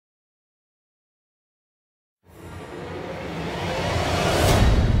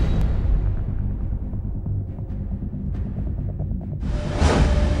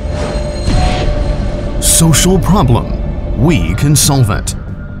social problem. We can solve it.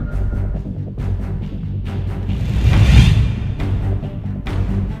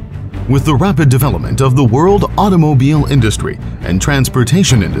 With the rapid development of the world automobile industry and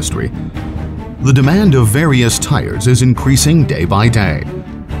transportation industry, the demand of various tires is increasing day by day.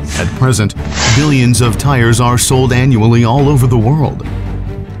 At present, billions of tires are sold annually all over the world.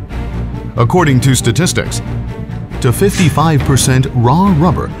 According to statistics, to 55% raw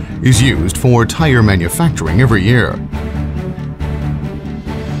rubber is used for tire manufacturing every year.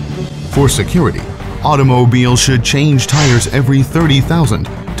 For security, automobiles should change tires every 30,000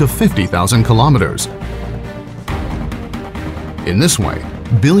 to 50,000 kilometers. In this way,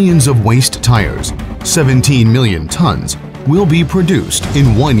 billions of waste tires, 17 million tons, will be produced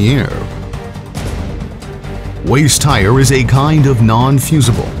in 1 year. Waste tire is a kind of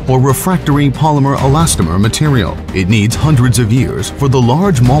non-fusible or refractory polymer elastomer material. It needs hundreds of years for the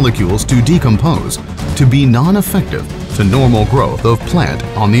large molecules to decompose to be non-effective to normal growth of plant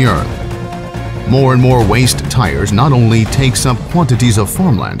on the earth. More and more waste tires not only takes up quantities of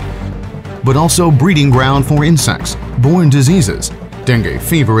farmland, but also breeding ground for insects, borne diseases, dengue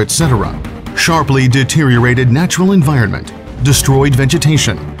fever, etc. Sharply deteriorated natural environment, destroyed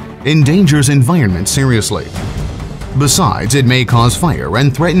vegetation, endangers environment seriously. Besides, it may cause fire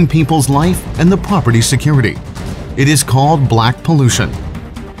and threaten people's life and the property security. It is called black pollution.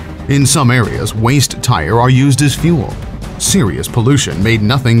 In some areas, waste tire are used as fuel. Serious pollution made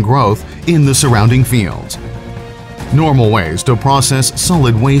nothing growth in the surrounding fields. Normal ways to process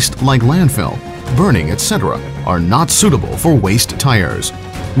solid waste like landfill, burning, etc. are not suitable for waste tires.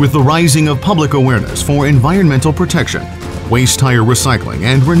 With the rising of public awareness for environmental protection, waste tire recycling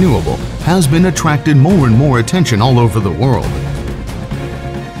and renewable has been attracted more and more attention all over the world.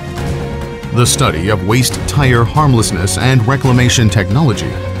 The study of waste tire harmlessness and reclamation technology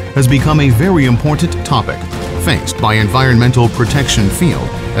has become a very important topic faced by environmental protection field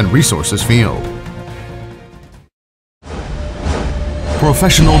and resources field.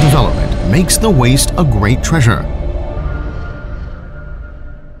 Professional development makes the waste a great treasure.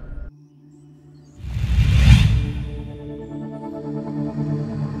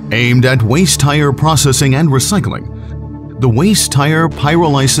 Aimed at waste tire processing and recycling, the waste tire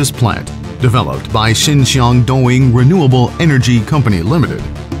pyrolysis plant, developed by Henan DOING Renewable Energy Company Limited,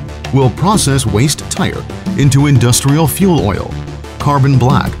 will process waste tire into industrial fuel oil, carbon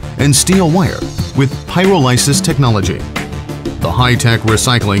black, and steel wire with pyrolysis technology. The high-tech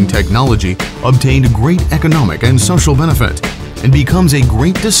recycling technology obtained great economic and social benefit and becomes a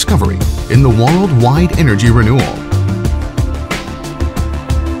great discovery in the worldwide energy renewal.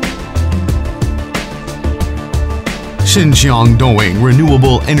 Henan DOING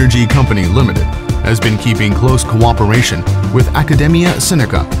Renewable Energy Company Limited has been keeping close cooperation with Academia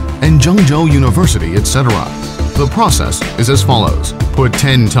Sinica and Zhengzhou University, etc. The process is as follows. Put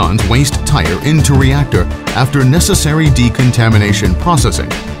 10 tons waste tire into reactor after necessary decontamination processing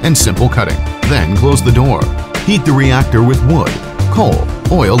and simple cutting. Then close the door. Heat the reactor with wood, coal,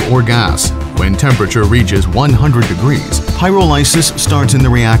 oil, or gas. When temperature reaches 100 degrees, pyrolysis starts in the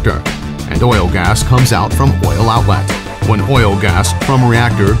reactor, and oil gas comes out from oil outlet. When oil gas from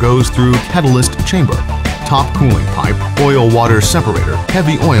reactor goes through catalyst chamber, top cooling pipe, oil-water separator,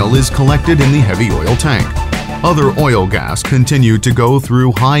 heavy oil is collected in the heavy oil tank. Other oil gas continue to go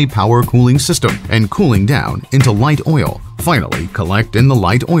through high-power cooling system and cooling down into light oil, finally collect in the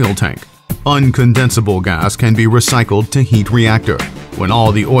light oil tank. Uncondensable gas can be recycled to heat reactor. When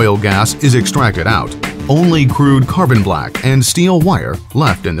all the oil gas is extracted out, only crude carbon black and steel wire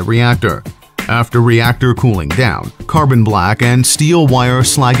left in the reactor. After reactor cooling down, carbon black and steel wire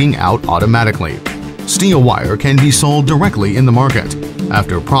slagging out automatically. Steel wire can be sold directly in the market.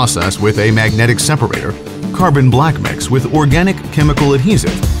 After process with a magnetic separator, carbon black mix with organic chemical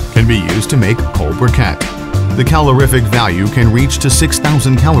adhesive can be used to make coal briquette. The calorific value can reach to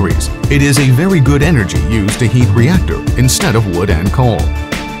 6,000 calories. It is a very good energy used to heat reactor instead of wood and coal.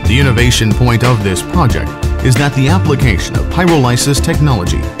 The innovation point of this project is that the application of pyrolysis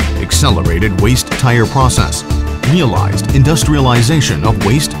technology accelerated waste tire process, realized industrialization of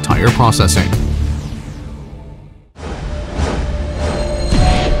waste tire processing.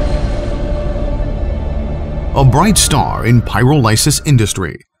 A bright star in pyrolysis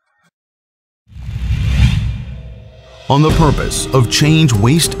industry. On the purpose of change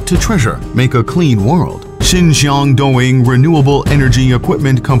waste to treasure, make a clean world, Henan DOING Renewable Energy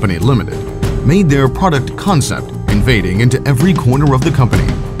Equipment Company Limited made their product concept invading into every corner of the company.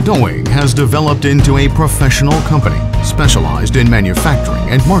 DOING has developed into a professional company specialized in manufacturing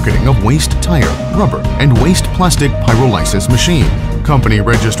and marketing of waste tire, rubber, and waste plastic pyrolysis machine. Company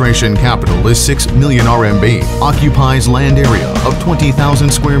registration capital is 6 million RMB, occupies land area of 20,000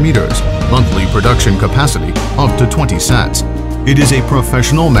 square meters, monthly production capacity up to 20 sets. It is a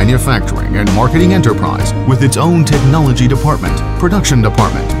professional manufacturing and marketing enterprise with its own technology department, production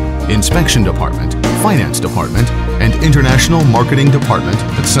department, inspection department, finance department, and international marketing department,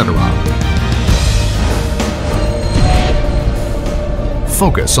 etc.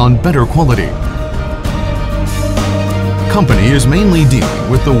 Focus on better quality. Company is mainly dealing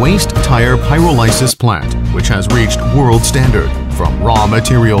with the waste tire pyrolysis plant, which has reached world standard from raw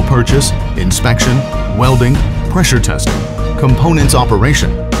material purchase, inspection, welding, pressure testing, components operation,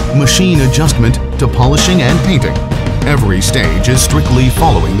 machine adjustment to polishing and painting. Every stage is strictly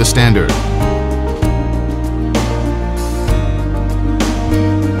following the standard.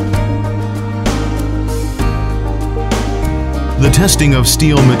 The testing of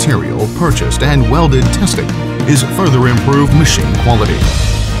steel material purchased and welded testing is further improved machine quality.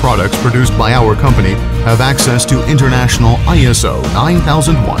 Products produced by our company have access to international ISO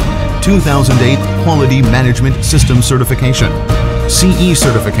 9001, 2008 Quality Management System Certification, CE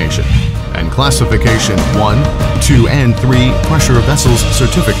certification, and classification 1, 2, and 3 pressure vessels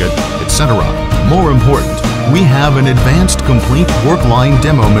certificate, etc. More important, we have an advanced complete work line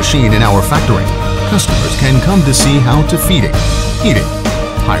demo machine in our factory. Customers can come to see how to feeding, heating,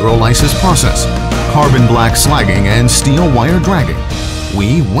 pyrolysis process, carbon black slagging, and steel wire dragging.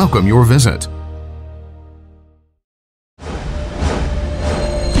 We welcome your visit.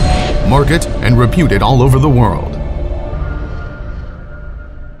 Market and reputed all over the world.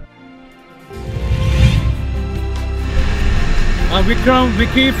 I'm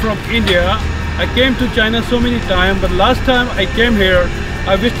Vicky from India. I came to China so many times, but last time I came here,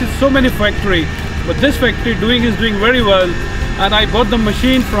 I visited so many factories. But this factory is doing very well, and I bought the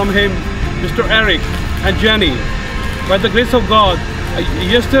machine from him, Mr. Eric and Jenny. By the grace of God,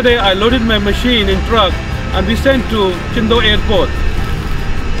 yesterday I loaded my machine in truck and we sent to Chindo Airport.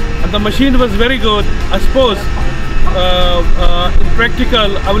 And the machine was very good. I suppose in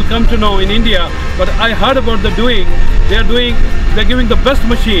practical I will come to know in India, but I heard about the doing. They're giving the best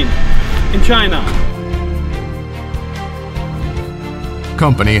machine in China.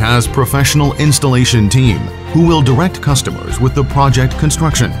 Company has professional installation team who will direct customers with the project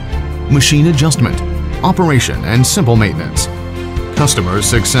construction, machine adjustment, operation, and simple maintenance. Customer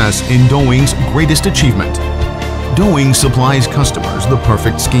success in DOING's greatest achievement. DOING supplies customers the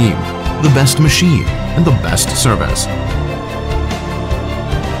perfect scheme, the best machine, and the best service.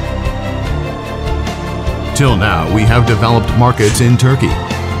 Till now, we have developed markets in Turkey,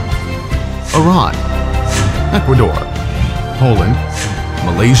 Iran, Ecuador, Poland,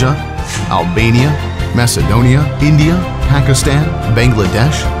 Malaysia, Albania, Macedonia, India, Pakistan,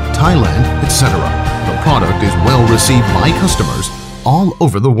 Bangladesh, Thailand, etc. The product is well received by customers all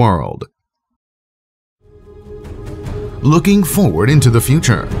over the world. Looking forward into the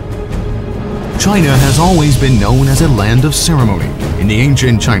future. China has always been known as a land of ceremony. In the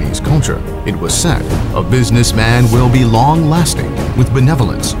ancient Chinese culture, it was said a businessman will be long-lasting with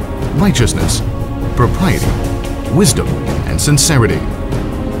benevolence, righteousness, propriety, wisdom, and sincerity.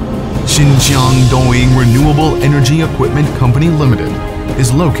 Xinjiang DOING Renewable Energy Equipment Company Limited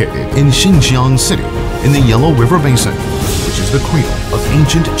is located in Xinjiang City in the Yellow River Basin, which is the cradle of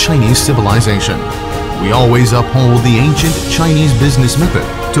ancient Chinese civilization. We always uphold the ancient Chinese business method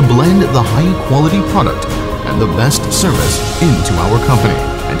to blend the high-quality product and the best service into our company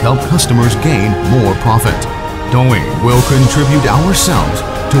and help customers gain more profit. DOING will contribute ourselves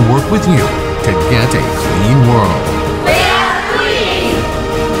to work with you to get a clean world.